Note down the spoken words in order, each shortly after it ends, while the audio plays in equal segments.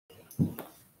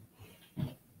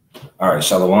All right,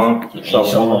 Shalom.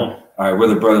 Shalom. All right, we're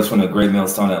the brothers from the Great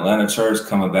Millstone Atlanta Church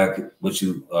coming back with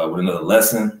you with another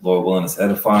lesson. Lord willing, it's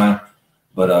edifying.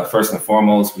 But first and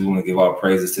foremost, we want to give our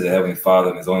praises to the Heavenly Father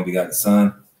and His only begotten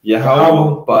Son.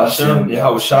 Yahweh, Ba'ashem,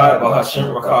 Yahweh Shai,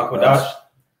 Ba'ashem, Rakah Kodash.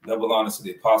 Double honors to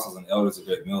the apostles and elders of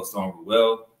Great Millstone.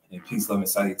 Well, and peace, love, and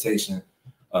salutation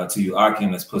to you,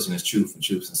 Akim, that's pushing this truth and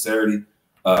truth sincerity.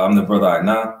 I'm the brother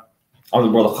Aina. I'm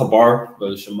the brother Khabar,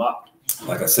 brother Shamak.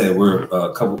 Like I said, we're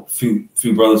a few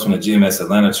brothers from the GMS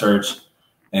Atlanta Church,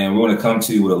 and we want to come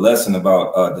to you with a lesson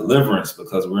about deliverance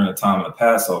because we're in a time of the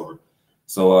Passover.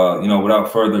 So,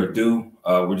 without further ado,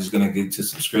 we're just going to get to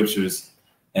some scriptures,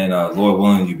 and Lord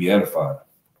willing, you be edified.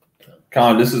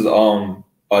 This is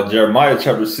Jeremiah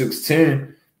chapter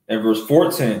 16 and verse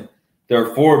 14.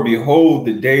 Therefore, behold,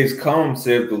 the days come,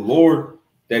 saith the Lord,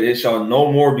 that it shall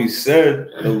no more be said,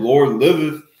 the Lord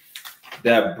liveth,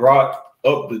 that brought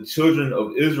up the children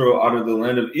of Israel out of the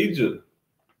land of Egypt.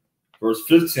 Verse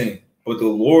 15. But the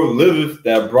Lord liveth,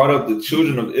 that brought up the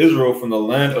children of Israel from the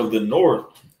land of the north,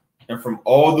 and from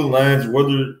all the lands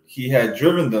whither he had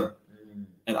driven them.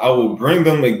 And I will bring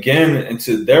them again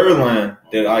into their land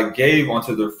that I gave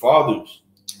unto their fathers.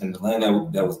 And the land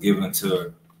that was given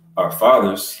to our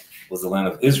fathers was the land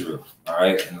of Israel. All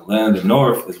right. And the land of the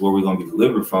north is where we're going to be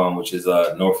delivered from, which is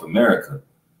North America.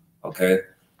 Okay.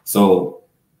 So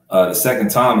the second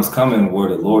time is coming where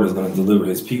the Lord is going to deliver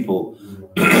his people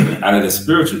out of the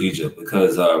spiritual Egypt,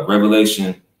 because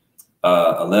Revelation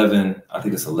 11, I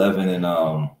think it's 11 and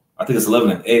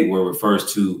 8, where it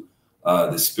refers to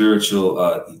the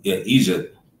spiritual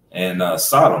Egypt and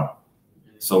Sodom.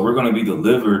 So we're going to be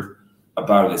delivered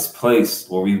about this place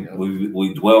where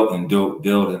we dwelt and dealt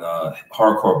in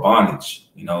hardcore bondage,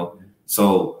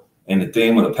 So in the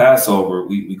theme of the Passover,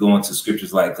 we go into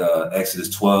scriptures like Exodus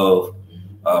 12.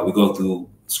 We go through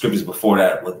scriptures before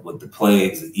that with the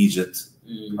plagues of Egypt.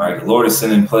 All right, the Lord is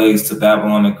sending plagues to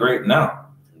Babylon the Great now.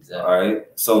 Exactly. All right,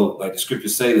 so like the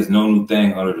scriptures say, there's no new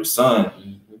thing under the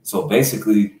sun. So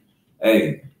basically,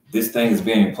 hey, this thing is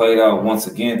being played out once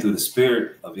again through the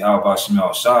spirit of Yahweh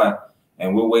Ba'ashem Shai,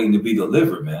 and we're waiting to be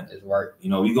delivered, man. That's right.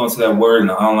 You go into that word in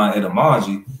the online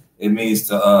etymology, it means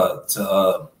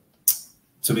to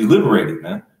be liberated,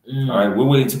 man. All right, we're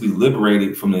waiting to be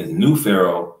liberated from the new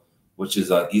Pharaoh, which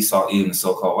is Esau, Edom, the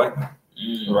so-called white man.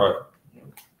 Right.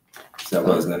 Is that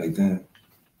what is anything?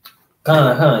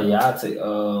 Yeah, I'd say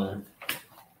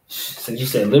since you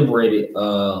said liberated,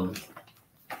 let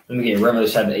me get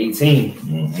Revelation chapter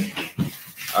 18.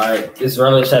 All right, this is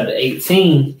Revelation chapter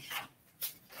 18,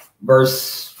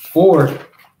 verse 4.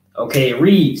 Okay, it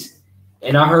reads,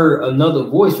 and I heard another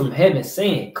voice from heaven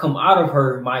saying, come out of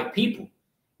her, my people,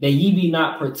 that ye be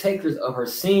not partakers of her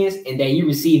sins, and that ye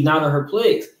receive not of her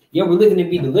plagues. Yeah, we're looking to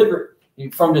be delivered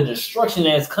from the destruction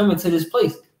that is coming to this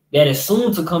place, that is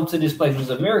soon to come to this place, which is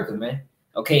America, man.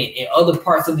 Okay, and other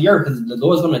parts of the earth, because the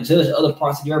Lord's going to judge other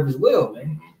parts of the earth as well,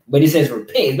 man. But it says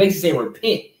repent. It basically saying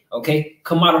repent. Okay,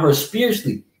 come out of her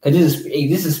spiritually, because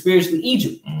this is spiritually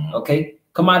Egypt. Okay,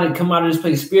 come out of this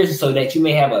place spiritually, so that you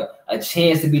may have a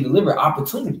chance to be delivered,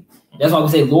 opportunity. That's why we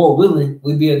say, Lord willing,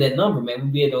 we'll be of that number, man.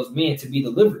 We'll be of those men to be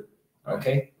delivered.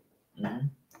 Okay. I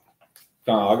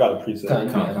got a precept.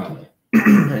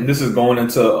 And this is going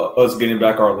into us getting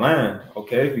back our land,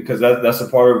 okay? Because that's a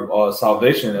part of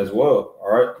salvation as well.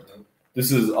 All right.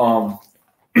 This is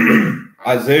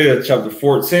Isaiah chapter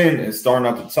 14, and starting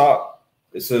at the top,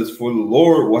 it says, for the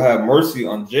Lord will have mercy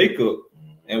on Jacob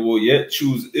and will yet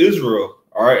choose Israel.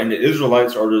 All right. And the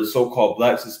Israelites are the so-called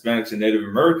blacks, Hispanics, and Native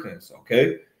Americans.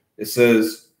 Okay. It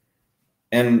says,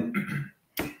 and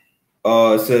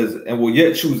will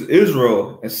yet choose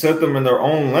Israel and set them in their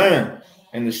own land,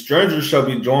 and the strangers shall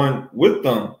be joined with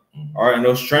them. All right, and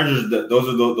those strangers, those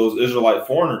are those Israelite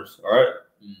foreigners. All right,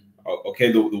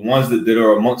 okay, the ones that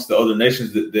are amongst the other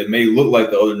nations that may look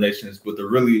like the other nations, but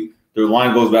their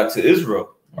line goes back to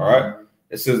Israel. All right,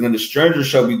 it says, then the strangers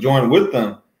shall be joined with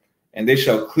them, and they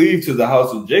shall cleave to the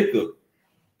house of Jacob,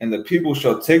 and the people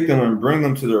shall take them and bring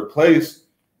them to their place.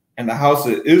 And the house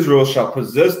of Israel shall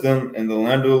possess them in the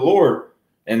land of the Lord.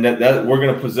 And that we're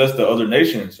going to possess the other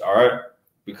nations, all right?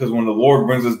 Because when the Lord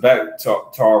brings us back to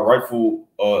our rightful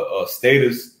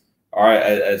status, all right,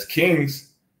 as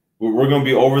kings, we're going to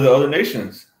be over the other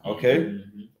nations, okay?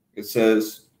 It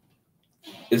says,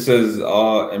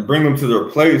 and bring them to their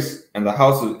place, and the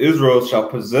house of Israel shall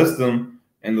possess them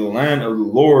in the land of the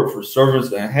Lord for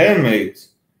servants and handmaids.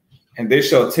 And they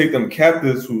shall take them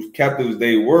captives, whose captives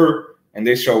they were, and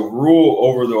they shall rule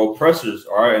over the oppressors.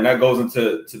 All right. And that goes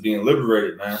into being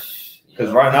liberated, man.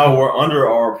 Because right now we're under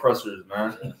our oppressors,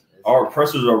 man. Our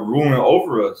oppressors are ruling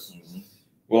over us.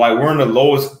 we're in the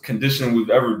lowest condition we've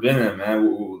ever been in, man.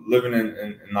 We're living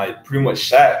in like pretty much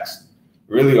shacks.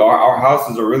 Really, our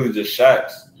houses are really just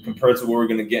shacks compared to what we're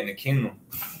gonna get in the kingdom.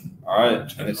 All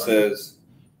right, and it says,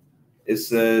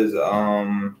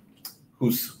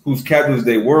 whose captives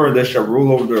they were, they shall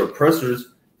rule over their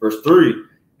oppressors. Verse 3,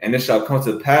 and it shall come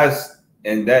to pass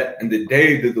in the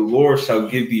day that the Lord shall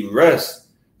give thee rest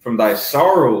from thy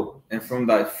sorrow and from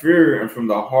thy fear and from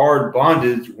the hard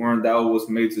bondage wherein thou was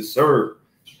made to serve.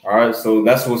 All right, so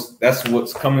that's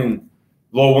what's coming.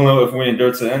 Lord willing, if we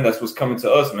endure to the end, that's what's coming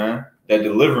to us, man. That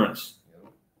deliverance.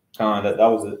 That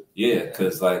was it. Yeah,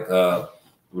 because like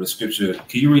with the scripture,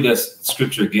 can you read that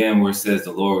scripture again where it says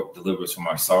the Lord delivers from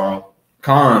our sorrow?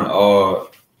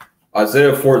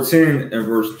 Isaiah 14 and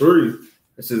verse 3.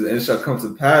 It says, and it shall come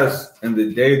to pass in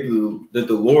the day that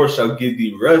the Lord shall give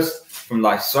thee rest from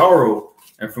thy sorrow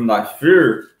and from thy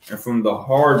fear and from the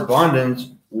hard bondage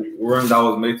wherein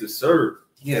thou was made to serve.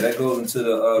 Yeah, that goes into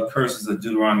the curses of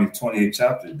Deuteronomy 28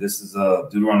 chapter. This is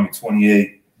Deuteronomy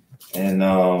 28, and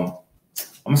I'm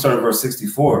gonna start at verse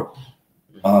 64.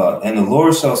 And the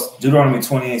Lord shall, Deuteronomy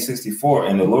 28:64,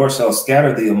 and the Lord shall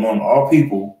scatter thee among all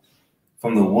people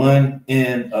from the one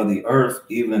end of the earth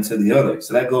even unto the other.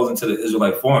 So that goes into the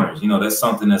Israelite foreigners. You know, that's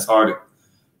something that's hard.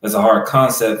 That's a hard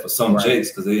concept for some Jakes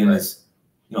because they in this,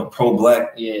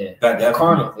 pro-black. Yeah, they're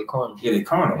carnal. They're carnal. Yeah, they're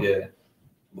carnal. Yeah.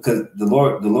 Because the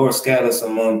Lord scatters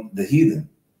among the heathen.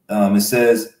 It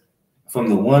says, from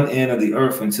the one end of the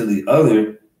earth unto the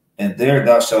other, and there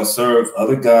thou shalt serve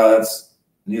other gods,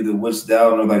 neither which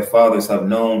thou nor thy fathers have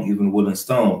known, even wood and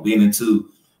stone. Being into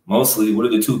mostly, what are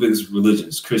the two biggest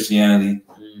religions? Christianity,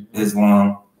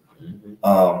 Islam.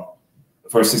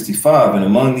 Verse 65, and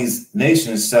among these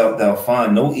nations shalt thou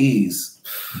find no ease.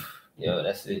 Yeah,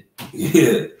 that's it.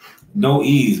 Yeah. No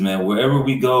ease, man. Wherever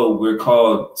we go, we're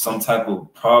called some type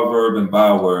of proverb and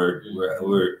byword.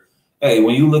 Hey,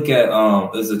 when you look at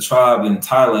there's a tribe in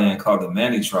Thailand called the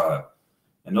Mani tribe,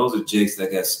 and those are Jakes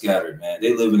that got scattered, man.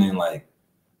 They living in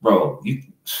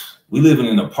we living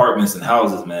in apartments and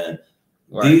houses, man.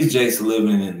 Right. These Jakes are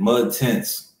living in mud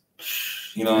tents.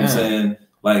 You know what I'm saying?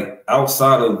 Like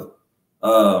outside of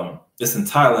it's in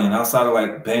Thailand, outside of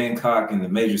like Bangkok and the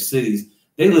major cities,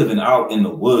 they living out in the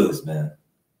woods, man.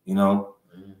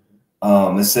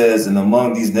 It says, and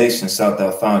among these nations shalt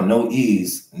thou find no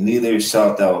ease, neither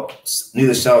shall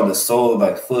the sole of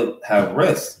thy foot have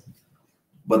rest.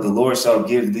 But the Lord shall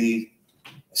give thee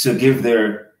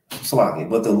there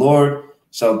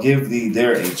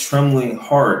a trembling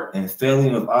heart and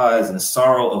failing of eyes and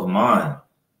sorrow of mind.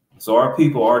 So our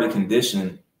people are already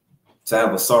conditioned to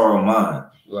have a sorrow of mind.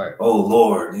 Right. Oh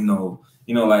Lord,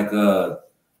 like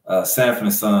Sanford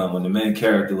and Son, when the main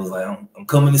character was like, I'm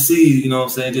coming to see you, you know what I'm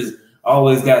saying? Just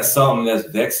always got something that's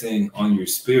vexing on your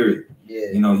spirit.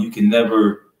 Yeah. You can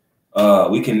never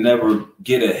we can never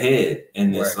get ahead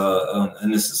in this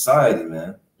in this society,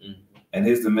 man. And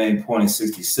here's the main point in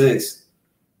 66.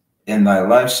 And thy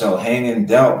life shall hang in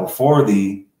doubt before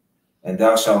thee, and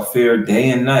thou shalt fear day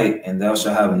and night, and thou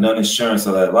shalt have none assurance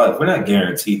of thy life. We're not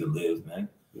guaranteed to live, man.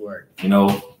 Right.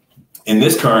 In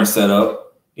this current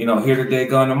setup, here today,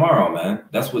 gone tomorrow, man.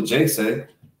 That's what Jake said.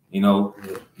 Your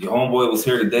homeboy was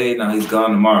here today, now he's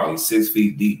gone tomorrow. He's 6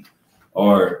 feet deep.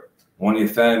 Or one of your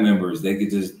family members, they could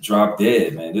just drop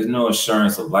dead, man. There's no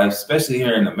assurance of life, especially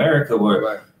here in America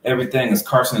where everything is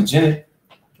carcinogenic.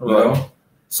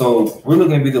 So we're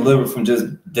looking to be delivered from just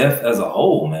death as a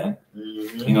whole, man.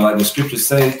 Like the scriptures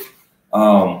say,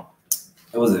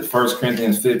 it was it 1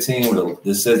 Corinthians 15 where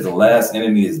it says the last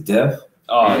enemy is death.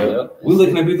 Oh, yeah. We're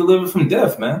looking to be delivered from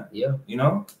death, man. Yeah.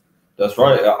 That's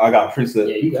right. I got precept.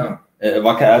 Yeah, you got. If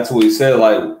I can add to what he said,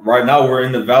 like right now we're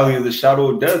in the valley of the shadow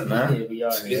of death, man. Yeah, we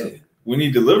are. Yeah. We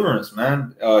need deliverance,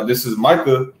 man. This is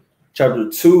Micah chapter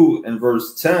 2 and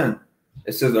verse 10.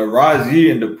 It says, arise ye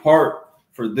and depart,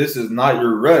 for this is not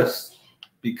your rest,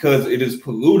 because it is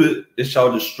polluted. It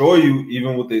shall destroy you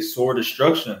even with a sore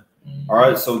destruction. All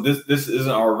right. So this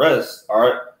isn't our rest. All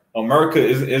right. America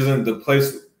isn't the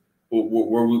place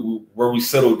where we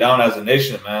settle down as a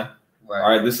nation, man. Right. All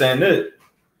right, this ain't it.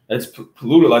 It's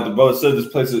polluted, like the brother said. This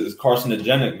place is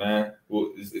carcinogenic, man.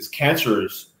 It's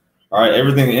cancerous. All right,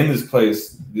 everything in this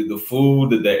place, the food,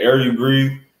 the air you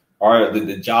breathe. All right,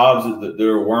 the jobs that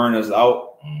they're wearing us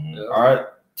out. All right,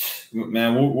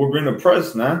 man, we're being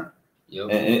oppressed, man. Yep.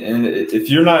 And if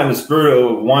you're not in the spirit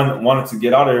of wanting to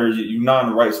get out of here, you're not in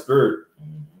the right spirit.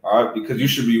 All right, because you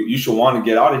should want to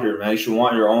get out of here, man. You should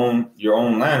want your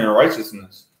own land and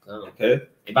righteousness. Okay.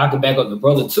 If I could back up the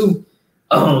brother too,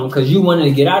 because you wanting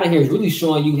to get out of here is really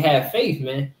showing you have faith,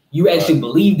 man. You actually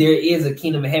believe there is a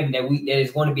kingdom of heaven that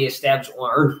is going to be established on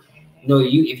earth. You know,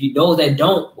 if you those that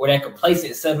don't or that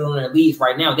complacent settle on their leads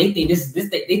right now, they think this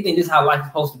is how life is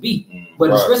supposed to be.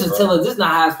 But the scriptures tell us this is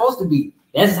not how it's supposed to be.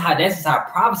 That's how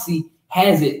prophecy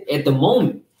has it at the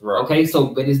moment. Right. Okay, so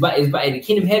but it's by the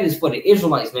kingdom of heaven is for the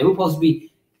Israelites, man. We're supposed to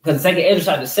be, because the second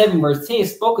Ezra chapter 7 verse 10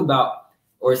 spoke about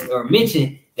or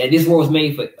mentioned that this world was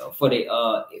made for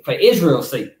Israel's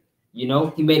sake. You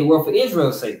know, he made the world for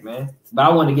Israel's sake, man. But I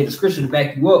want to get the scripture to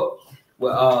back you up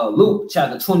with Luke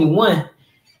chapter 21,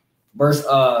 verse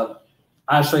I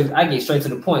get straight to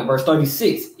the point. Verse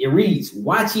 36. It reads,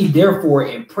 "Watch ye therefore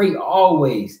and pray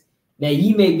always, that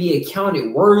ye may be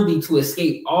accounted worthy to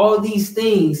escape all these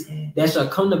things that shall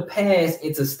come to pass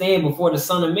and to stand before the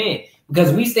Son of Man."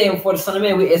 Because we stand before the Son of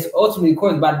Man, it's ultimately, of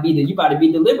course, you about to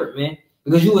be delivered, man.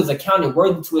 Because you was accounted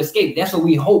worthy to escape. That's what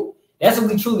we hope. That's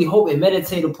what we truly hope and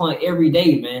meditate upon every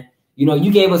day, man. You know,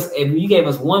 you gave us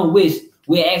one wish,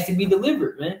 we asked to be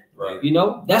delivered, man. Right. You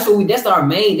know, that's our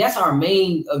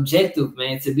main objective,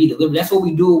 man, to be delivered. That's what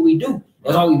we do.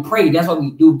 That's why we pray. That's why we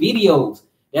do videos.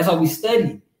 That's why we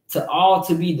study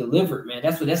to be delivered, man.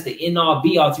 That's the end all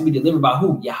be all, to be delivered by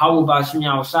who? Yahweh by Shem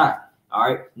Yahushua. All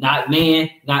right, not man,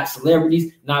 not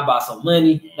celebrities, not by some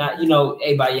money, not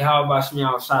by Yahweh by Shem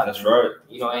Yahushua. That's right.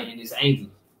 You know, and it's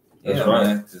angels. That's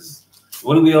right. Because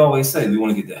what do we always say? We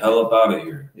want to get the hell up out of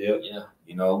here. Yeah.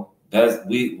 You know,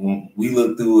 when we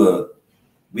look through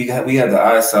we have the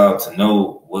eyesight to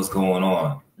know what's going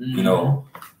on. Mm-hmm. You know,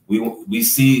 we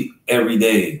see every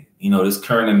day, you know, this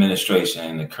current administration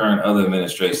and the current other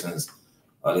administrations,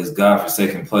 this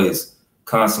godforsaken place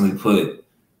constantly put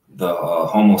the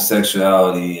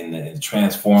homosexuality and the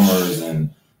transformers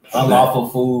and unlawful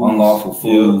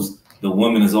foods. Yeah. The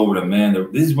woman is over the man.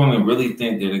 These women really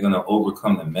think that they're going to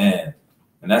overcome the man,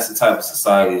 and that's the type of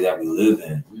society that we live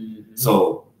in. Mm-hmm.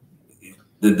 So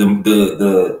the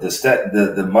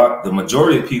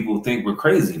majority of people think we're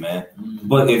crazy, man. Mm-hmm.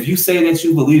 But if you say that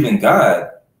you believe in God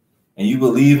and you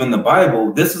believe in the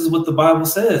Bible, this is what the Bible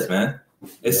says, man.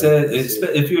 It says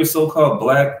if you're a so-called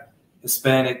Black,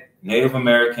 Hispanic, Native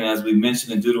American, as we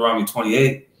mentioned in Deuteronomy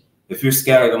 28, if you're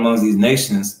scattered amongst these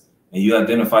nations and you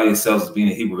identify yourselves as being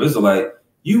a Hebrew Israelite,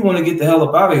 you want to get the hell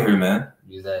up out of here, man.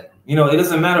 Exactly. You know, it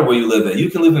doesn't matter where you live at.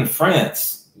 You can live in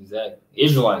France. Exactly.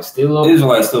 Israelites still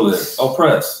there.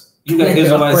 Oppressed. You got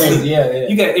Israelites. Yeah.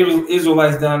 You got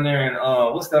Israelites down there in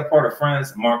what's that part of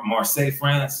France? Marseille,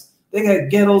 France. They got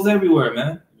ghettos everywhere,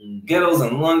 man. Mm-hmm. Ghettos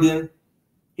in London.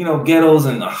 You know, ghettos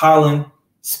in Holland,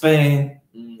 Spain.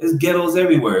 There's ghettos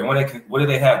everywhere. And what do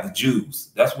they have? The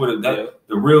Jews. That's where the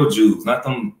real Jews, not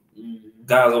them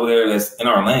guys over there that's in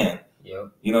our land.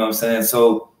 Yep. You know what I'm saying?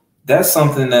 So that's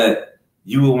something that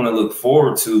you will want to look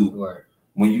forward to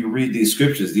when you read these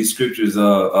scriptures. These scriptures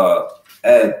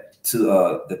add to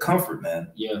the comfort, man.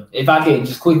 Yeah. If I can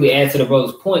just quickly add to the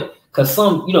brother's point, because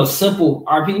some, simple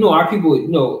our people,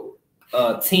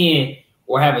 tend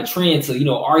or have a trend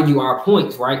to, argue our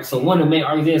points, right? So one of the main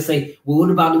arguments say, well, what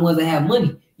about the ones that have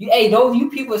money? You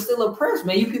people are still oppressed,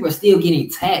 man. You people are still getting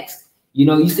taxed.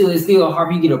 It's still hard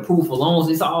for you to get approved for loans.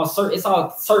 It's all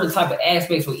certain type of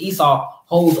aspects where Esau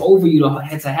holds over you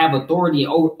to have authority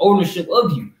and ownership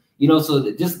of you. So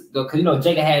because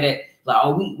Jacob had that, like,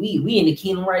 oh, we in the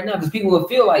kingdom right now, because people would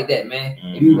feel like that, man.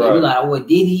 Mm-hmm. If you be like, oh, what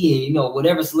Diddy and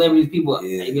whatever celebrities people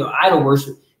idol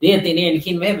worship, they didn't think they're in the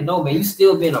kingdom of heaven. No, man, you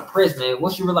still being oppressed, man.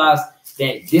 Once you realize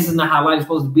that this is not how life is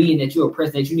supposed to be and that you're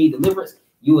oppressed, that you need deliverance,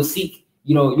 you will seek,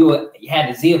 you will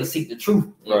have the zeal to seek the truth,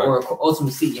 or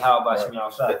ultimately seek Yahweh Shem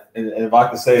Yahushua. And if I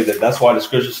can say that, that's why the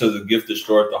scripture says a gift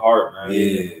destroyeth the heart, man.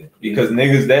 Yeah. Because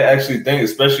niggas, they actually think,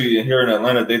 especially here in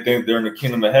Atlanta, they think they're in the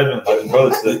kingdom of heaven. Like the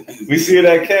brother said, we see it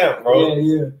at camp, bro.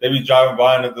 Yeah. They be driving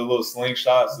by in the little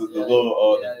slingshots, the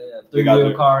little they got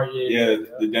the car,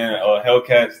 the damn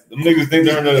Hellcats. Them niggas think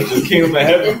they're in the kingdom of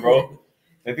heaven, bro.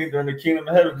 They think they're in the kingdom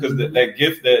of heaven because that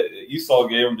gift that Esau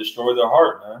gave them destroyed their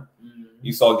heart, man. Mm-hmm.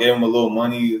 Esau gave them a little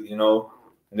money, and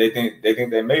they think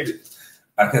they made it.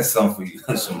 I got something for you,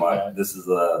 Shemai. This is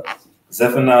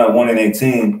Zephaniah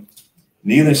 1:18.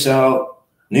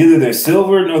 Neither their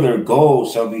silver nor their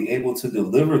gold shall be able to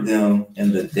deliver them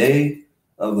in the day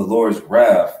of the Lord's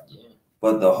wrath,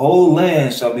 but the whole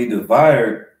land shall be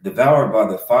devoured by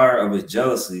the fire of his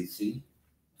jealousy. See?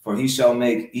 For he shall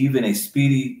make even a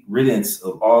speedy riddance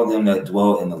of all them that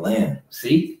dwell in the land.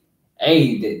 See?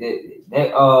 Hey,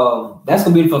 that's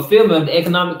gonna be the fulfillment of the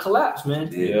economic collapse,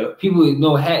 man. Yeah. People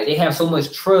they have so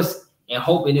much trust and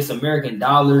hope in this American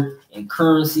dollar and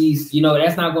currencies.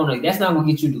 That's not gonna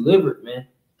get you delivered, man.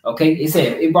 Okay,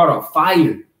 it brought up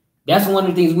fire. That's one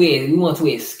of the things we want to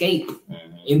escape.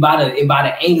 Mm-hmm. And by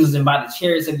the angels and by the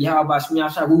chariots of Yahweh Shem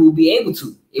Yahushua, we will be able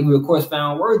to, if we of course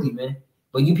found worthy, man.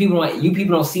 But you people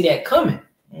don't see that coming.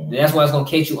 Mhm. That's why it's gonna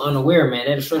catch you unaware, man.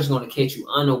 That destruction is gonna catch you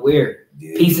unaware.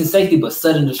 Yeah. Peace and safety, but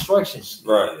sudden destruction.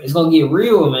 Right. It's gonna get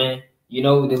real, man. You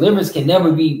know, deliverance can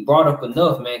never be brought up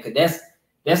enough, man. Cause that's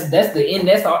the end.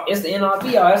 It's the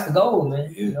NRB. That's the goal,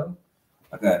 man. Yeah. You know.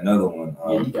 I got another one.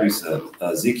 Yeah, you got Precept.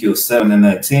 Ezekiel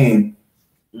 7:19.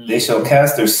 They shall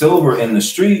cast their silver in the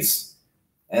streets,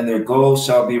 and their gold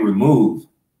shall be removed.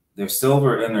 Their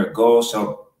silver and their gold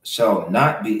shall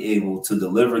not be able to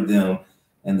deliver them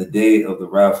in the day of the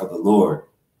wrath of the Lord.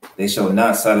 They shall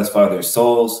not satisfy their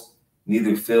souls,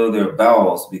 neither fill their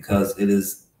bowels, because it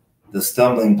is the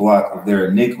stumbling block of their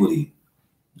iniquity.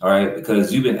 All right,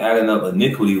 because you've been adding up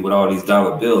iniquity with all these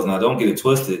dollar bills. Now, don't get it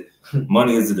twisted.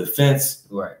 Money is a defense.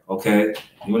 Right. Okay,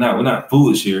 we're not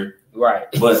foolish here. Right.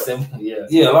 But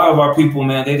yeah, a lot of our people,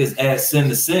 man, they just add sin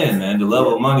to sin, man. The love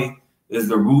of money is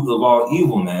the root of all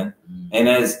evil, man. And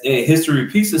as history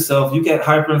repeats itself, you get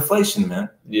hyperinflation, man.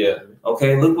 Yeah.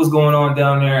 Okay, look what's going on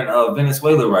down there in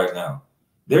Venezuela right now.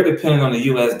 They're depending on the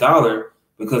U.S. dollar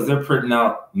because they're printing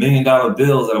out $1 million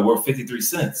bills that are worth 53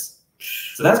 cents.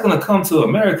 So that's going to come to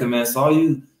America, man.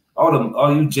 So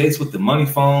all you jakes with the money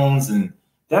phones, and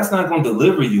that's not going to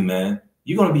deliver you, man.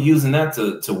 You're going to be using that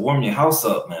to warm your house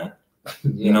up, man.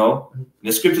 You know,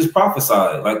 the scriptures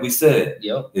prophesied, like we said.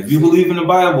 Yep. If you believe in the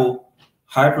Bible,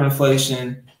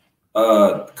 hyperinflation,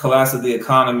 collapse of the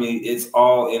economy, it's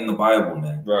all in the Bible,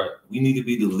 man. Right. We need to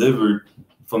be delivered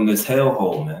from this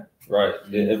hellhole, man. Right.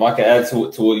 If I could add to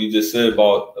what you just said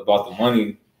about the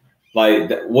money,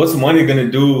 like what's money gonna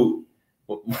do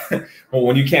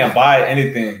when you can't buy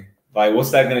anything? Like, what's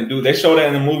that gonna do? They showed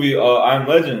that in the movie I Am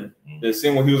Legend. The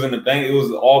scene when he was in the bank, it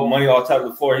was all money all tapped to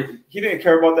the floor. He didn't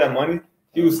care about that money.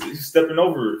 He was stepping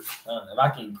over it. If I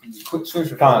can quick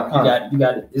scripture, you Con.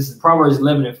 got it. This is Proverbs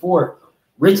 11:4.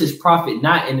 Riches profit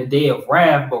not in the day of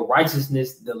wrath, but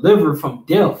righteousness deliver from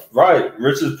death. Right,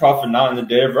 riches profit not in the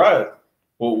day of wrath.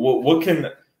 Well, what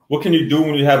can you do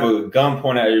when you have a gun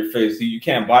pointed at your face? You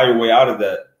can't buy your way out of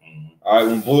that. All right,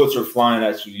 when bullets are flying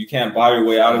at you, you can't buy your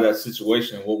way out of that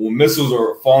situation. When missiles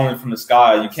are falling from the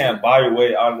sky, you can't buy your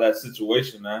way out of that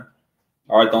situation, man.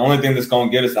 All right, the only thing that's going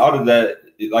to get us out of that,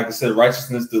 like I said,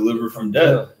 righteousness delivered from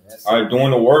death. All right, doing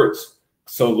the works.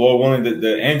 So, Lord willing,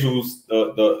 the angels,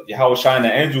 the Yahweh shine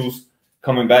the angels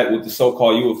coming back with the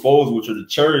so-called UFOs, which are the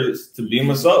chariots, to beam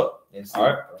us up. All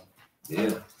right?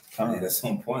 Yeah. That's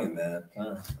on point, man.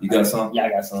 You got something? Yeah, I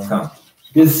got something.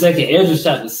 This is 2nd Ezra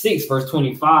chapter 6, verse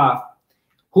 25.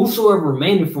 Whosoever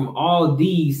remaineth from all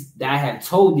these that I have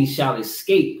told thee shall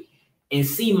escape and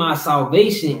see my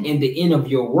salvation in the end of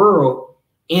your world,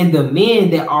 and the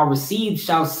men that are received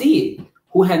shall see it,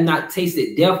 who have not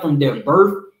tasted death from their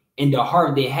birth, and the heart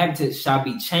of the inhabitants shall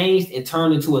be changed and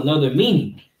turned into another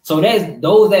meaning. So that's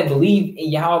those that believe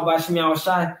in Yahweh Bashem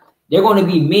Yahushai, they're going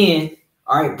to be men,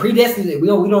 all right, predestined. We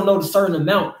don't know the certain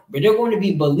amount, but they're going to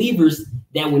be believers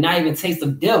that will not even taste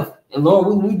of death. And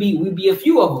Lord, we be a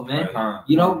few of them, man.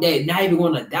 You know, they're not even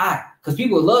going to die. Because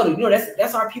people love it. You know,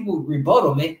 that's our people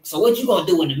rebuttal, man. So what you going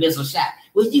to do when the missile shot?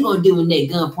 What you going to do when that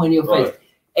gun pointed in your face?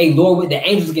 Hey, Lord, with the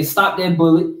angels can stop that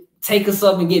bullet, take us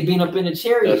up and get beat up in the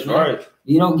chariot. That's right.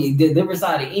 You know, get delivered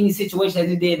out of any situation that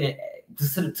they did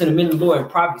to the men of the Lord and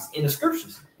prophets in the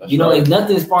scriptures. That's if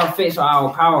nothing is far-fetched or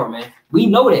our power, man. We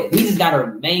know that. We just got to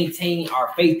maintain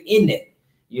our faith in that,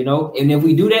 you know. And if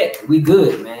we do that, we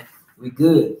good, man. We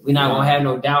good. We're not going to have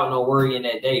no doubt, no worry in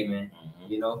that day, man.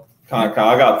 You know. I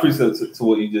got a precept to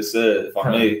what you just said, if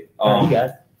I may. You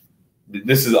got it.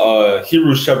 This is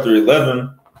Hebrews chapter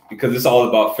 11, because it's all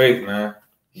about faith, man.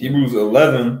 Hebrews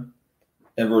 11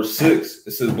 and verse 6,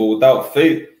 it says, but without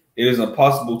faith, it is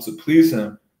impossible to please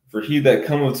him. For he that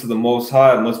cometh to the Most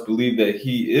High must believe that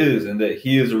he is, and that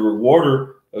he is a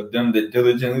rewarder of them that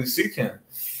diligently seek him.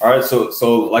 All right,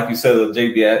 so like you said,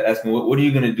 JB asked me, what are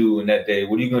you going to do in that day?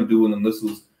 What are you going to do when the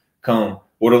missiles come?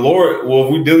 Well, the Lord,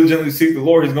 if we diligently seek the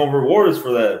Lord, he's going to reward us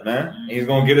for that, man. And he's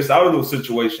going to get us out of those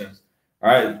situations. All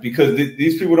right, because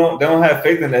these people don't have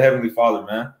faith in the Heavenly Father,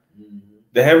 man.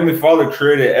 The Heavenly Father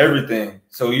created everything.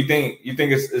 So you think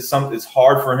it's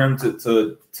hard for him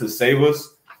to save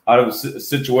us out of a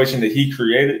situation that he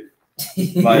created?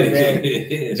 Like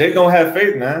Jake don't have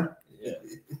faith, man. Yeah.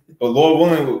 But Lord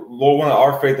willing,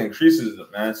 our faith increases,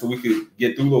 man, so we could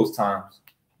get through those times.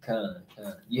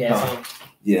 Yeah,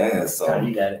 I got some.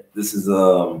 You got it. This is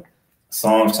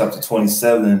Psalms chapter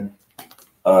 27,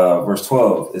 verse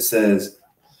 12. It says,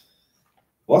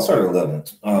 well, I'll start at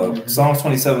 11. Psalms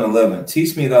 27:11.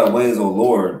 Teach me thy ways, O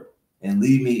Lord, and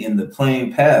lead me in the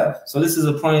plain path. So this is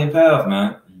a plain path,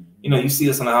 man. You know, you see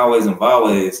us on the highways and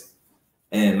byways,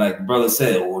 and like brother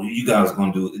said, what are you guys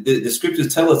going to do? The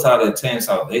scriptures tell us how to attain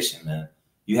salvation, man.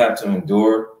 You have to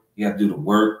endure. You have to do the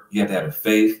work. You have to have the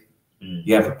faith.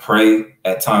 You have to pray.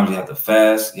 At times, you have to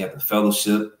fast. You have to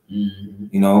fellowship.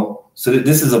 You know, so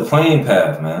this is a plain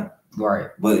path, man. Right.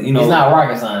 But you know, it's not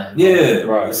rocket science. Yeah.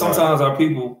 Right. Sometimes our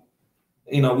people,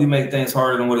 you know, we make things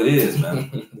harder than what it is,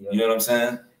 man. You know what I'm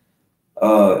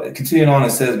saying? Continuing on,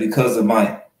 it says, because of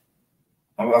my,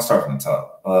 I'll start from the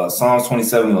top. Psalms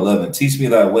 27:11. Teach me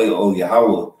thy way, O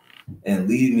Yahweh, and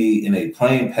lead me in a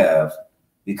plain path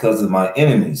because of my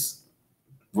enemies.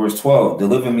 Verse 12.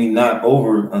 Deliver me not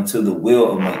over unto the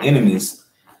will of my enemies,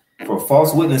 for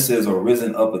false witnesses are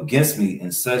risen up against me,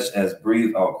 and such as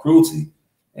breathe out cruelty.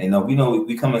 And we know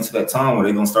we come into that time where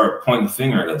they're gonna start pointing the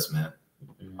finger at us, man.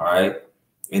 All right.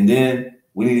 And then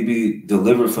we need to be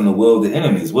delivered from the will of the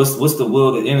enemies. What's the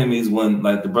will of the enemies when,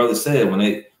 like the brother said,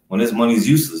 when this money's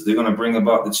useless, they're gonna bring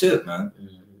about the chip, man.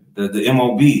 The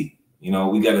MOB. You know,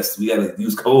 we gotta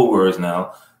use code words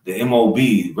now. The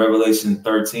MOB, Revelation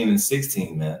 13 and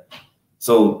 16, man.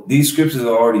 So these scriptures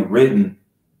are already written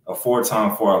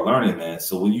aforetime for our learning, man.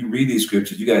 So when you read these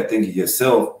scriptures, you gotta think of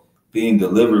yourself being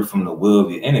delivered from the will of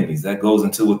your enemies. That goes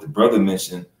into what the brother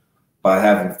mentioned by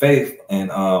having faith. And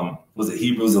was it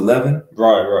Hebrews 11?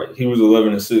 Right. Hebrews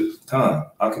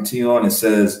 11:6. I'll continue on. It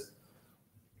says,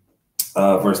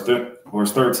 verse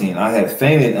 13, I had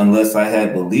fainted unless I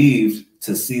had believed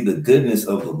to see the goodness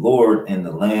of the Lord in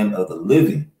the land of the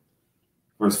living.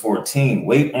 Verse 14,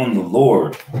 wait on the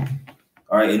Lord.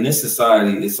 All right, in this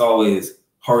society, it's always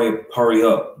hurry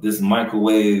up. This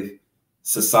microwave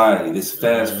society, this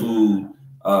fast food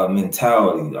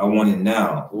mentality. I want it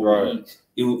now. Right.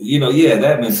 You know, yeah,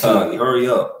 that mentality. Hurry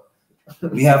up.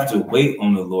 We have to wait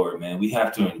on the Lord, man. We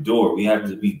have to endure. We have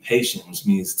to be patient, which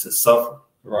means to suffer.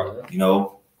 Right. You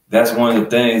know, that's one of the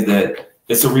things that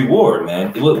it's a reward,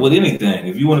 man. With anything,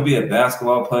 if you want to be a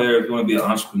basketball player, if you want to be an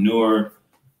entrepreneur,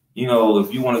 you know,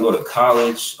 if you want to go to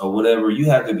college or whatever, you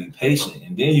have to be patient,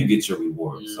 and then you get your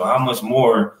reward. So how much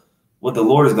more what the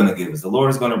Lord is going to give us? The Lord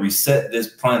is going to reset this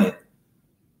planet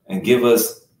and give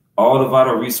us all the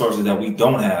vital resources that we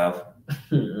don't have.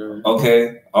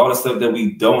 Okay, all the stuff that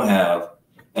we don't have,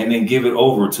 and then give it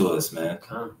over to us, man.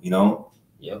 You know.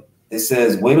 Yep. It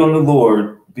says, "Wait on the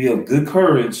Lord, be of good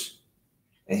courage,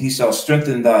 and He shall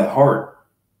strengthen thy heart."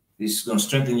 He's going to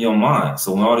strengthen your mind.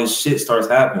 So when all this shit starts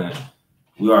happening,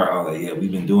 we are like, yeah,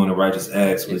 we've been doing the righteous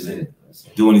acts. We've been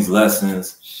doing these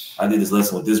lessons. I did this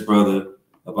lesson with this brother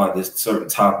about this certain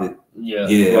topic. Yeah.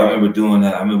 I remember doing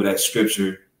that. I remember that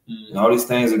scripture. And all these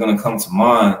things are going to come to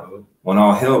mind when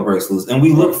all hell breaks loose. And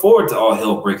we look forward to all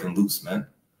hell breaking loose, man.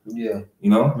 Yeah. You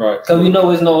know? Right. Because we know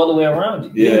there's no other way around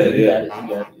it. Yeah. You got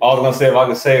it. I was going to say, if I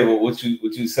could say what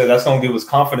you said, that's going to give us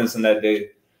confidence in that day.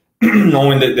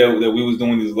 Knowing that we was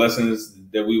doing these lessons,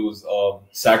 that we was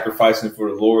sacrificing for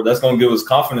the Lord. That's going to give us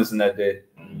confidence in that day.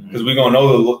 Because we're going to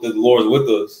know that the Lord is with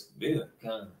us. Yeah.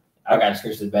 I got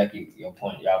scriptures back y'all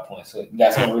point. So you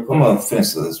guys want to record? I'm gonna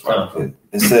finish this right quick.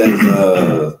 It says,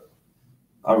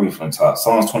 I'll read from the top.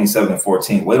 Psalms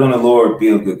 27:14. Wait on the Lord, be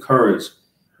of good courage,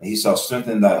 and He shall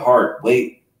strengthen thy heart.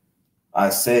 Wait,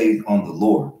 I say, on the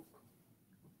Lord.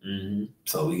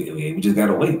 So we just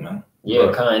gotta wait, man. Yeah,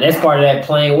 and that's part of that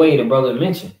plain way the brother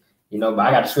mentioned. You know, but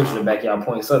I got the scripture to back y'all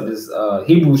points up. This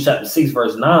Hebrews chapter 6,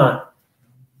 verse 9.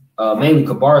 Mainly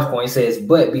Kabar's point says,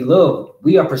 but beloved,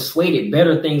 we are persuaded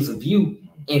better things of you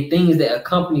and things that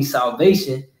accompany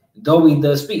salvation, though we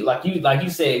thus speak. Like you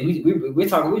said,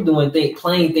 we're doing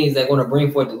plain things that are going to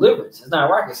bring forth deliverance. It's not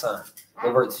rocket science.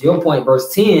 But to your point,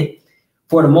 verse 10,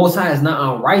 for the Most High is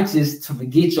not unrighteous to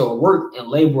forget your work and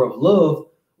labor of love,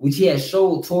 which He has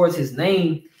showed towards His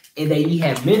name, and that ye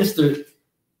have ministered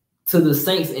to the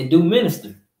saints and do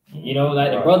minister. You know,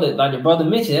 like the brother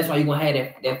mentioned, that's why you're gonna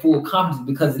have that full confidence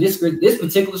because of this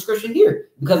particular scripture here,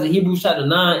 because of Hebrews chapter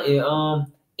 9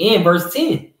 and verse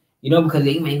 10. You know, because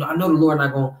I know the Lord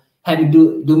not gonna have you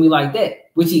do me like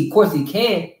that, which of course He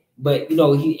can, but you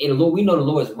know, we know the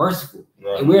Lord is merciful,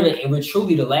 and we're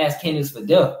truly the last candidates for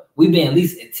death. We've been at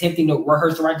least attempting to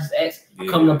rehearse the righteous acts,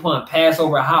 coming upon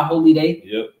Passover, a high holy day.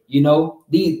 Yep. You know,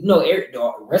 the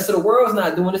rest of the world's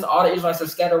not doing this. All the Israelites are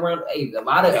scattered around. Hey, a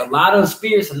lot of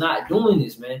spirits are not doing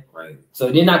this, man. Right.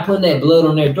 So they're not putting that blood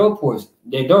on their doorposts,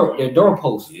 their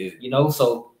doorposts. Yeah. You know,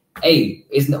 so hey,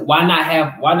 why not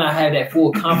have that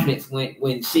full confidence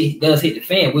when shit does hit the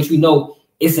fan, which we know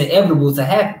it's inevitable to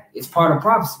happen. It's part of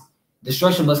prophecy.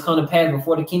 Destruction must come to pass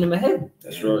before the kingdom of heaven.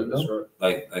 That's right. That's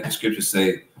right. Like the scriptures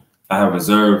say, I have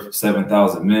reserved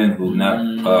 7,000 men who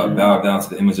not bow down to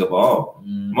the image of all.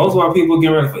 Most of our people get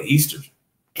ready for Easter.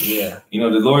 Yeah. You know,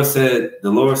 the Lord said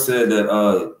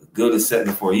that good is set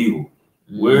before evil.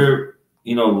 We're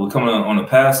coming on the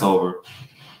Passover,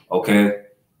 okay?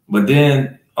 But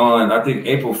then on, I think,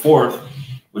 April 4th,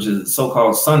 which is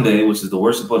so-called Sunday, which is the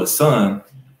worship of the sun,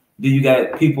 then you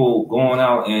got people going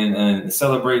out and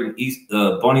celebrating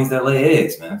bunnies that lay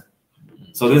eggs, man.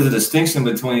 So there's a distinction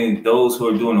between those who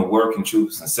are doing the work in truth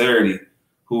and sincerity,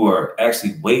 who are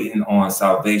actually waiting on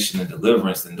salvation and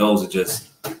deliverance, and those are just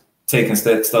taking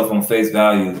stuff on face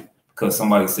value because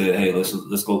somebody said, "Hey,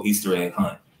 let's go Easter egg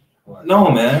hunt."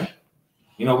 No, man.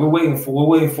 You know, we're waiting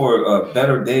for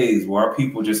better days where our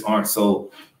people just aren't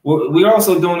so. We're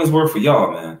also doing this work for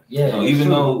y'all, man. Yeah. You know, even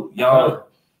though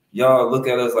y'all look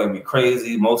at us like we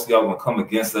crazy, most of y'all gonna come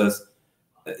against us.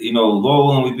 You know,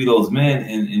 Lord, when we be those men,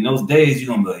 in those days,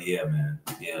 you're gonna be like, yeah, man,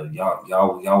 yeah,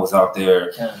 y'all was out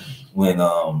there when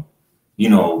you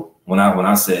know, when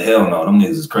I said hell no, them niggas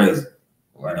is crazy.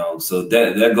 You know, so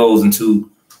that goes into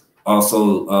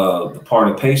also the part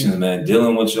of patience, man,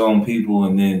 dealing with your own people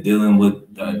and then dealing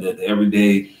with the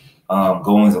everyday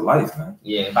goings of life, man.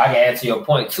 Yeah, if I can add to your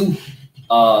point too,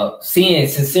 seeing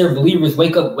sincere believers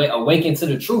awaken to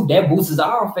the truth, that boosts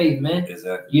our faith, man.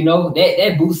 Exactly. You know,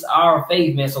 that boosts our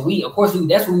faith, man. So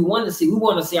that's what we want to see. We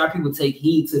want to see our people take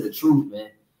heed to the truth, man.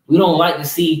 We don't like to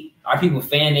see our people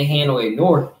fan their hand or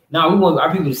ignore. No, we want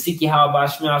our people to seek Yahweh by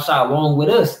Shema Shah along with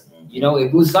us. You know,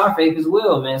 it boosts our faith as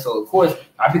well, man. So of course,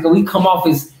 our people, we come off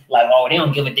as like, oh, they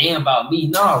don't give a damn about me.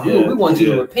 No, we want you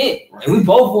to repent, and we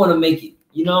both want to make it.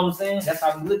 You know what I'm saying? That's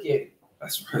how we look at it.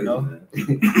 That's right, man.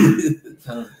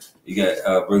 You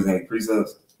got brothers any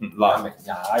precepts?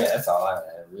 That's all I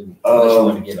had, really. Unless you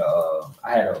want to get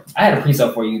I had a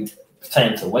precept for you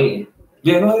pertaining to waiting.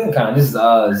 Yeah, go ahead. Kind of, this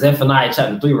is Zephaniah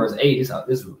chapter 3, verse 8.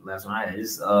 This last one I had.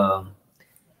 This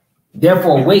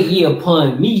therefore wait ye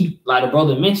upon me, like the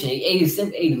brother mentioned.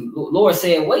 Lord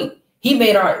said, wait.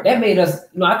 That made us,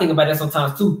 you know, I think about that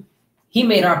sometimes too. He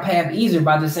made our path easier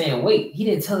by just saying, wait. He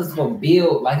didn't tell us to go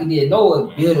build like he did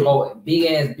Noah, build a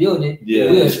big ass building. Yeah,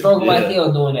 we would struggle like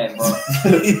hell doing that, bro.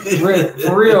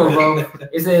 For real, bro.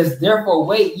 It says, therefore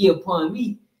wait ye upon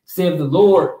me, saith the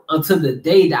Lord, until the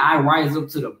day that I rise up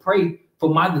to the prey. For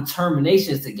my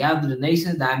determination is to gather the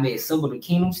nations, that I may assemble the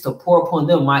kingdoms, to pour upon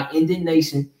them my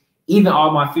indignation, even all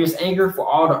my fierce anger, for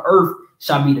all the earth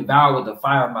shall be devoured with the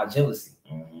fire of my jealousy.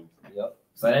 Yep.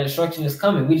 So that instruction is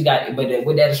coming. We just got, but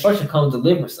with that instruction comes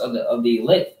deliverance of the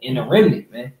elect and the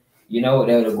remnant, man. You know,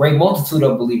 the great multitude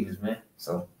of believers, man.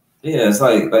 So yeah, it's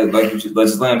like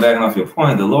just laying back off your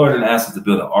point. The Lord didn't ask us to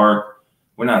build an ark.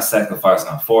 We're not sacrificing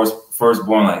our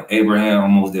firstborn like Abraham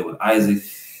almost did with Isaac.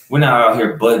 We're not out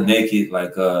here butt naked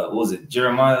like what was it,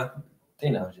 Jeremiah? I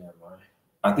think that was Jeremiah.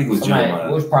 I think it was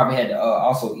Jeremiah. Which probably had to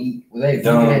also eat. Was they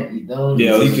dumb?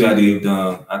 Yeah, Ezekiel had to eat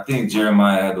dumb. I think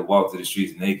Jeremiah had to walk through the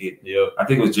streets naked. Yeah. I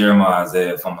think it was Jeremiah,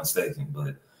 Isaiah, if I'm mistaken.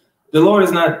 But the Lord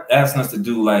is not asking us to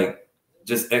do like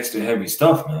just extra heavy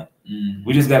stuff, man.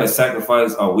 We just gotta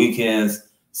sacrifice our weekends,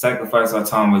 sacrifice our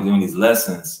time by doing these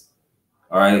lessons.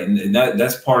 All right, and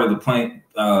that's part of the plain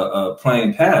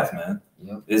path, man.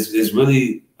 Yep. It's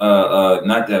really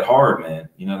not that hard, man.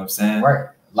 You know what I'm saying? Right.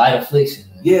 Light affliction.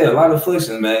 Man. Yeah, a lot of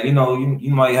affliction, man. You know,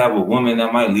 you might have a woman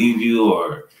that might leave you,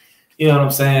 or you know what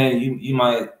I'm saying. You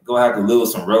might go have to live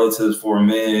with some relatives for a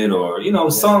minute, or you know,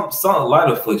 some light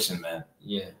affliction, man.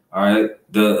 Yeah. All right.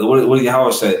 What did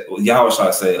Yahweh say?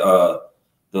 Yahweh say,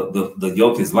 the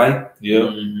yoke is light. Yeah.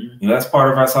 You know, that's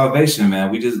part of our salvation,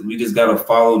 man. We just gotta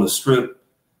follow the script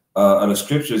of the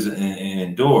scriptures and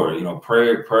endure. You know,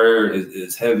 prayer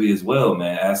is heavy as well,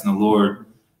 man. Asking the Lord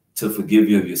to forgive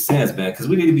you of your sins, man, because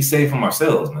we need to be saved from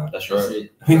ourselves, man. That's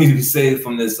right. We need to be saved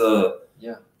from this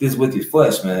this wicked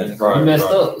flesh, man. Right, we messed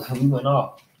up. We went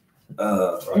off.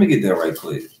 Let me get that right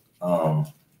quick. The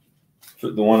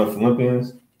one of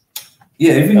Philippians.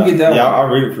 Yeah, if you can get that one. Yeah, I'll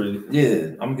read it for you.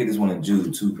 Yeah, I'm gonna get this one in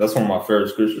Jude too. That's one of my favorite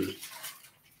scriptures.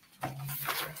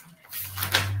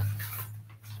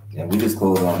 Yeah, we just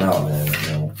closed on out, man. You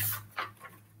know.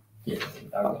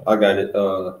 Yeah, I got it.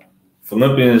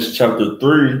 Philippians chapter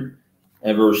 3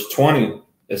 and verse 20.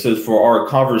 It says, for our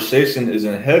conversation is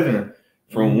in heaven,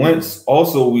 from whence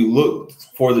also we look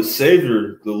for the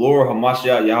Savior, the Lord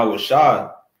Hamashiach Yahweh Shai,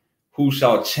 who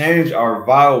shall change our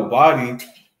vile body,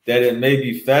 that it may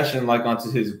be fashioned like unto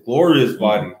his glorious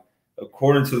body,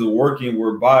 according to the working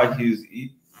whereby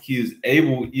he is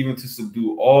able even to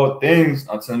subdue all things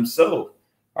unto himself.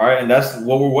 All right, and that's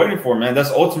what we're waiting for, man.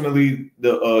 That's ultimately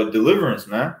the deliverance,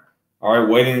 man. All right,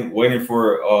 waiting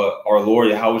for our Lord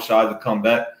Yahweh Shai to come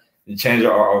back and change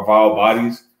our vile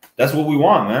bodies. That's what we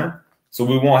want, man. So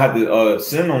we won't have to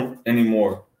sin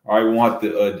anymore. All right, we won't have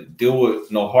to deal with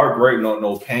no heartbreak,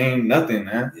 no pain, nothing,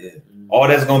 man. Yeah. All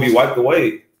that's gonna be wiped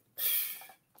away.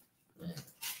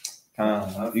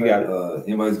 You got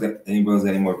anybody's got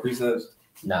any more precepts?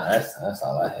 Nah, that's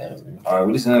all I have. Man. All right,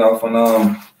 we just ended off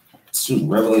on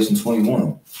Revelation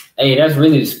 21. Hey, that's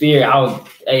really the spirit.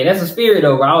 That's a spirit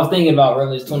though. Bro. I was thinking about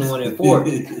Revelation 21 and 4.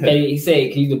 Hey, he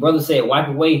said, the brother said, wipe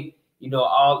away,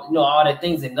 all that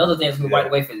things, and another thing that's gonna wipe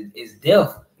away is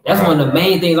death. That's one of the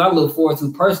main things I look forward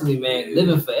to personally, man.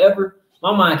 Living forever.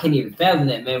 My mind can't even fathom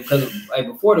that, man, because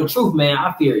before the truth, man,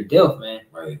 I feared death, man.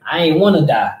 Right. I ain't want to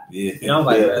die. Yeah. I'm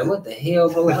like, bro, what the hell,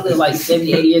 bro? I live like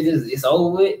 70, 80 years, it's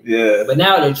over with. Yeah. But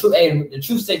now the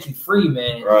truth sets you free,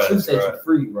 man. Right, the truth sets you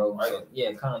free, bro. Right. So,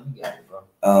 yeah, Con, you got it,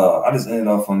 bro. I just ended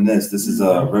off on this. This is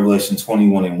Revelation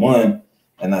 21 and 1.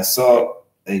 And I saw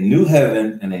a new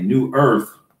heaven and a new earth,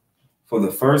 for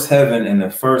the first heaven and the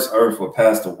first earth were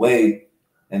passed away,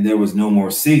 and there was no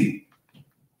more sea.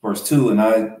 Verse 2, and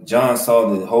I, John, saw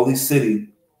the holy city,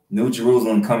 New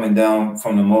Jerusalem, coming down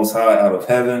from the Most High out of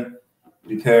heaven,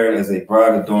 prepared as a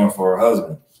bride adorned for her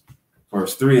husband.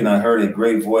 Verse 3, and I heard a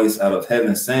great voice out of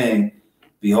heaven saying,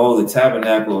 behold, the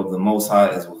tabernacle of the Most High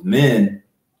is with men,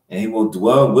 and he will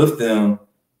dwell with them,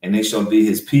 and they shall be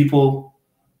his people,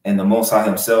 and the Most High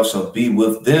himself shall be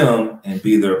with them and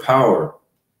be their power.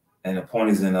 And the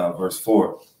point is in verse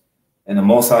 4. And the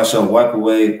Most High shall wipe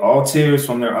away all tears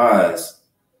from their eyes,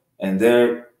 and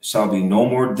there shall be no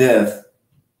more death,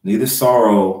 neither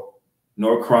sorrow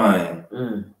nor crying,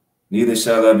 neither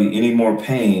shall there be any more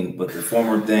pain, but the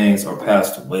former things are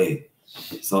passed away.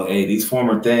 So, hey, these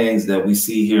former things that we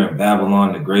see here in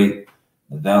Babylon the Great,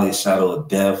 the valley of shadow of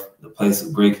death, the place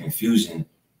of great confusion,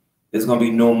 there's going to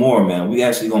be no more, man. We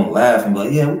actually going to laugh and be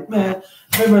like, yeah, man,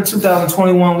 remember in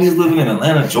 2021, we was living in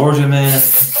Atlanta, Georgia, man.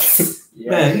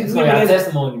 Yeah, man, it's gonna be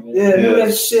testimony, man. Yeah, remember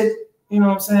that shit. You know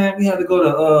what I'm saying? We had to go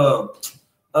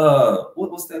to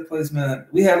what's that place, man?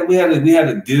 We had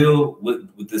to deal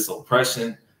with this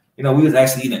oppression. You know, we was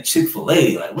actually eating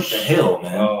Chick-fil-A. Like, what the hell,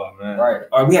 man? Oh man, Right.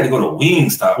 Or we had to go to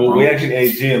Wingstop, bro. We actually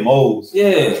ate GMOs.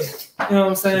 Yeah, you know what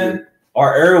I'm saying?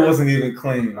 Our air wasn't even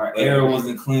clean. Our air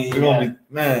wasn't clean. We're gonna be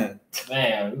man.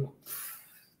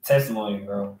 Testimony,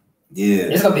 bro. Yeah,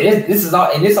 It's gonna be this is all,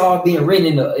 and it's all being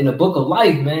written in the book of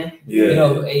life, man. Yeah, you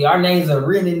know, hey, our names are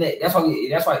written in that. That's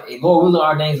why hey, Lord willing,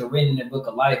 our names are written in the book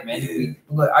of life, man.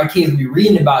 Yeah. Our kids will be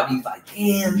reading about these, like,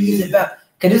 damn, reading about,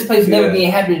 because this place never be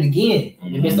inhabited again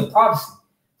in the midst of prophecy.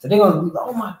 So they're gonna be,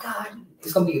 oh my God,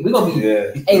 we're gonna be,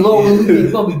 hey Lord, we're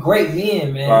gonna be great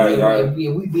men, man. Right. If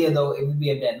we be at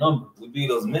that number, we be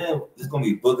those men. It's gonna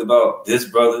be a book about this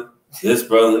brother,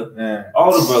 man.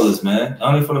 all the brothers, man.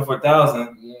 Only for the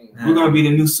 4,000. We're gonna be the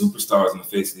new superstars on the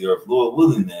face of the earth, Lord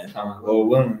willing, man. Lord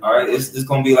willing. All right, it's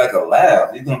gonna be like a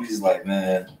laugh. It's gonna be just like,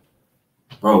 man,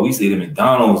 bro, we used to eat at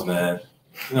McDonald's, man.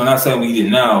 You know, not saying we eat it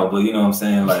now, but you know what I'm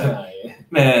saying, like,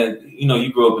 man, you know,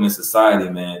 you grew up in a society,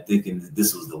 man, thinking that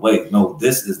this was the way. No,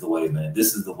 this is the way, man.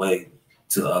 This is the way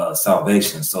to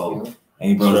salvation. So,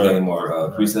 any brothers got any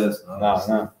more precepts?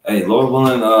 No. Hey, Lord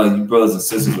willing, you brothers and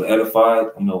sisters were edified.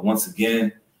 You know, once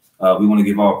again, we want to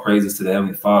give all praises to the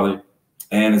Heavenly Father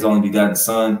and His only begotten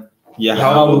Son,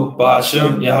 Yahweh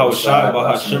Ba'Hashem, Yahweh Shai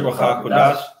Ba'Hashem Ruach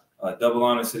HaKodesh. Double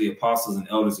honor to the apostles and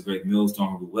elders of Great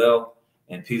Millstone who do well,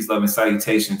 and peace, love, and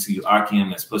salutation to you,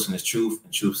 Akim, that's pushing His truth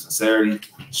and true sincerity.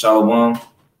 Shalom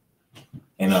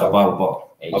and Baba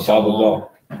Ball. Hey, Baba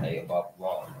Ball. Hey, Baba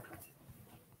Ball.